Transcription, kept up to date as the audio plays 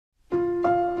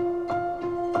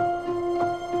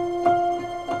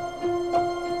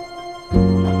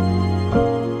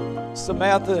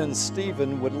Samantha and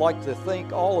Steven would like to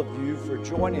thank all of you for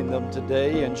joining them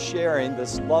today and sharing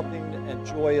this loving and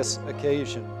joyous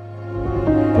occasion.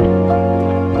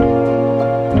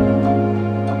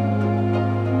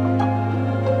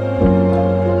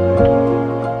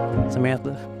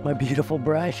 Samantha, my beautiful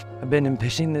bride, I've been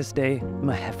envisioning this day in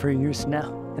my head for years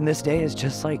now. And this day is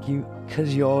just like you,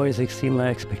 because you always exceed my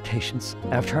expectations.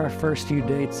 After our first few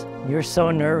dates, you were so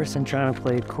nervous and trying to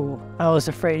play it cool. I was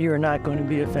afraid you were not going to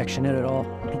be affectionate at all.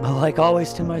 But like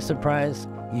always, to my surprise,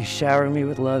 you shower me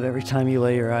with love every time you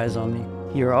lay your eyes on me.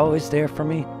 You're always there for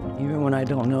me, even when I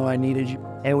don't know I needed you.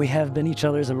 And we have been each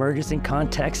other's emergency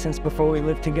contacts since before we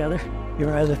lived together.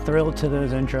 You're as a thrill to the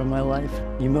adventure of my life.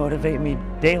 You motivate me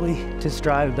daily to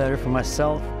strive better for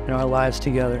myself and our lives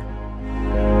together.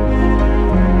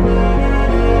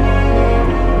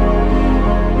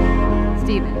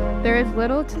 Steven, there is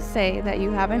little to say that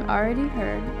you haven't already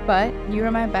heard, but you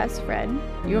are my best friend.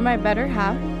 You are my better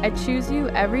half. I choose you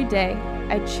every day.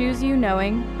 I choose you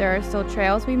knowing there are still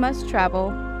trails we must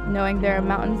travel, knowing there are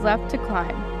mountains left to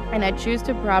climb, and I choose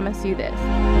to promise you this.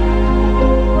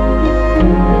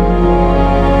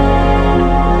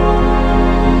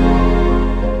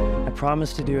 I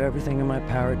promise to do everything in my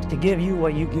power to give you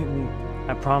what you give me.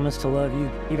 I promise to love you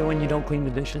even when you don't clean the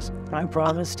dishes. I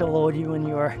promise to hold you when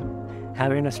you are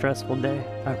having a stressful day.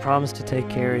 I promise to take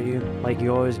care of you like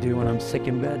you always do when I'm sick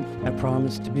in bed. I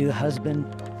promise to be the husband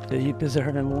that you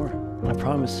deserve and more. I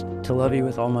promise to love you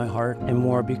with all my heart and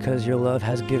more because your love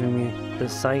has given me the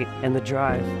sight and the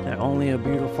drive that only a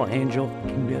beautiful angel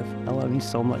can give. I love you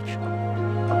so much.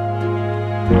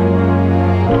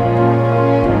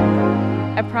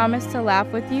 I promise to laugh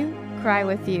with you, cry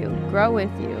with you, grow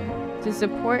with you, to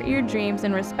support your dreams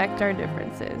and respect our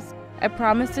differences. I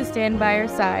promise to stand by your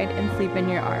side and sleep in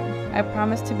your arms. I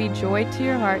promise to be joy to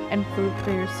your heart and food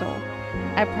for your soul.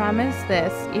 I promise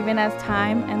this even as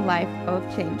time and life both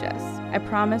change us. I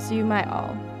promise you my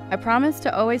all. I promise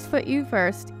to always put you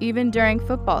first, even during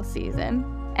football season,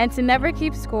 and to never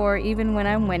keep score even when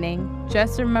I'm winning.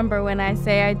 Just remember when I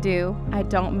say I do, I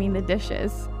don't mean the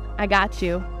dishes. I got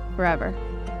you forever.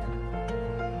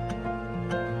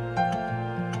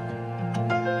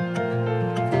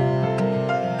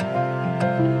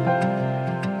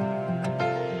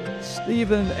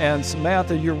 Steven and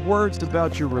Samantha, your words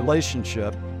about your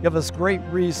relationship give us great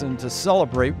reason to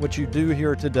celebrate what you do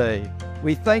here today.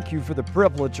 We thank you for the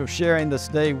privilege of sharing this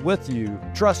day with you.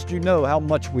 Trust you know how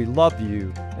much we love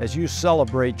you as you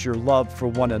celebrate your love for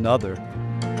one another.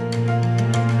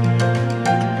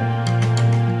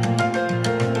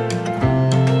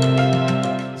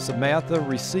 Samantha,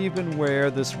 receive and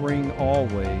wear this ring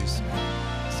always.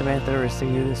 Samantha,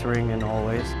 receive this ring and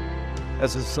always.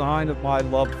 As a sign of my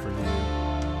love for you.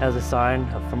 As a sign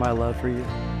for my love for you.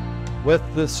 With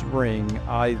this ring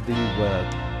I thee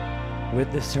wed.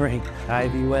 With this ring I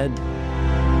thee wed.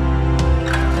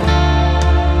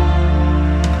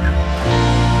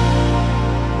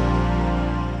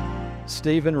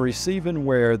 Steven, receive and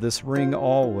wear this ring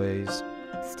always.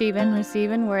 Steven,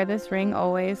 receive and wear this ring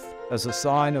always. As a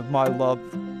sign of my love.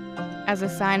 As a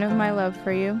sign of my love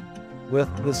for you.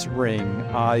 With this ring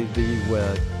I thee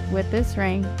wed. With this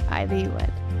ring I thee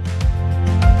wed.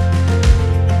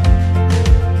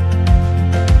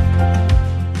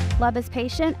 Love is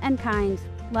patient and kind.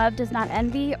 Love does not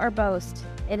envy or boast.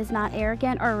 It is not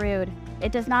arrogant or rude.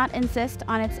 It does not insist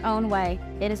on its own way.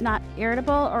 It is not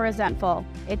irritable or resentful.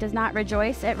 It does not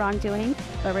rejoice at wrongdoing,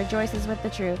 but rejoices with the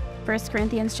truth. 1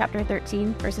 Corinthians chapter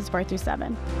 13, verses 4 through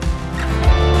 7.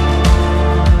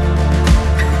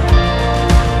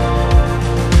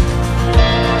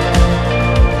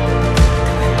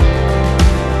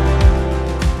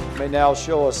 You may now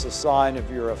show us a sign of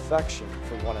your affection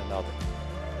for one another.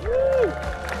 Woo!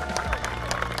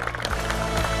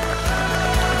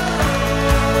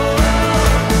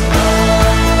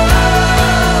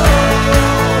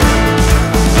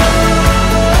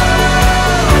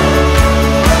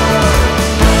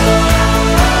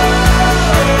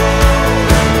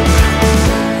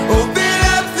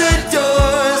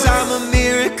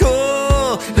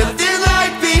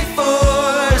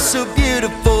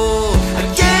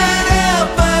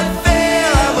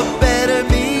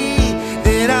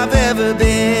 I've ever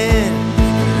been.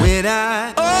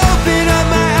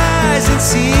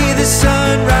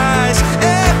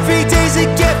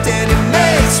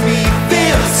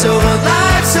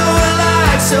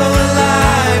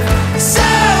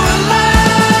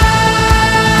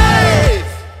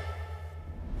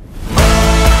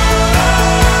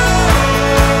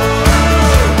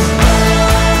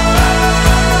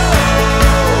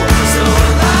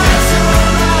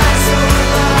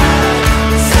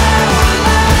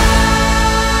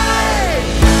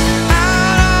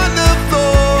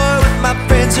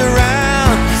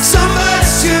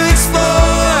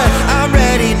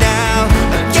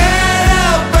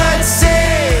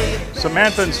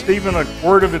 Samantha and Steven, a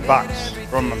word of advice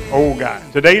from an old guy.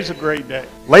 Today's a great day.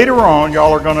 Later on,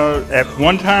 y'all are gonna, at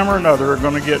one time or another, are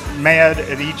gonna get mad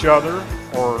at each other,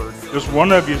 or just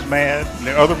one of you's mad and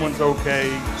the other one's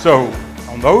okay. So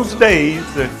on those days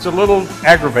that's a little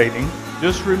aggravating,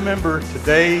 just remember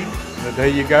today, the day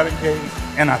you got engaged,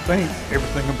 and I think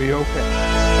everything will be okay.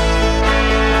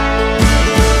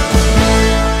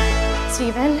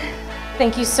 Steven,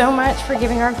 thank you so much for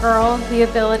giving our girl the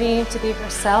ability to be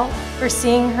herself, for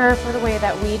seeing her for the way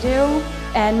that we do,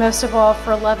 and most of all,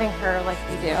 for loving her like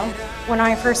we do. When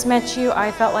I first met you,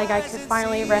 I felt like I could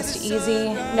finally rest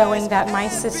easy knowing that my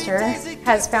sister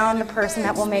has found the person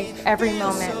that will make every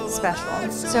moment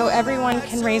special. So everyone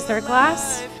can raise their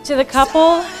glass to the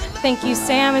couple. Thank you,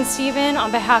 Sam and Steven,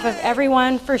 on behalf of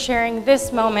everyone for sharing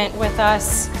this moment with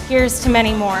us. Here's to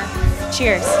many more.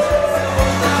 Cheers.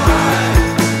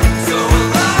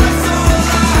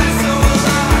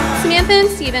 Samantha and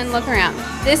Steven, look around.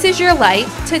 This is your light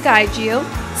to guide you,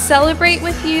 celebrate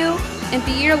with you, and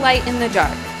be your light in the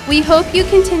dark. We hope you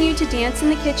continue to dance in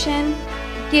the kitchen,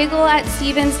 giggle at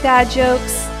Steven's dad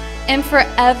jokes, and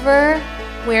forever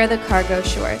wear the cargo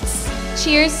shorts.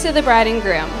 Cheers to the bride and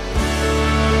groom.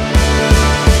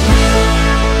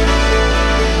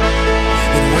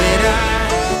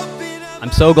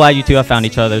 I'm so glad you two have found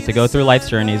each other to go through life's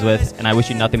journeys with, and I wish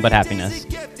you nothing but happiness.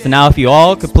 So now if you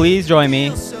all could please join me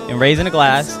in raising a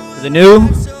glass to the new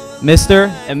Mr.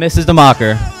 and Mrs.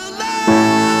 DeMacher.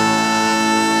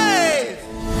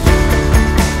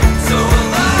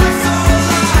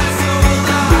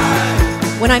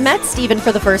 When I met Steven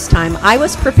for the first time, I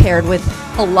was prepared with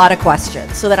a lot of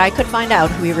questions so that I could find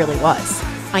out who he really was.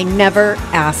 I never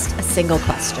asked a single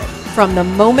question. From the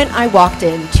moment I walked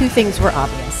in, two things were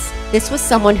obvious. This was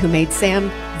someone who made Sam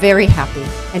very happy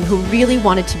and who really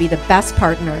wanted to be the best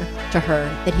partner to her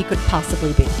that he could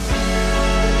possibly be.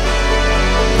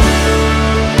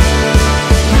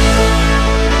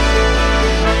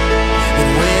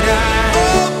 And when I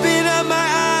open up my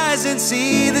eyes and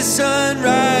see the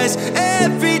sunrise,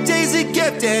 every day's a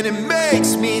gift and it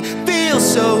makes me feel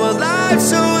so alive,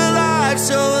 so alive,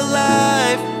 so alive.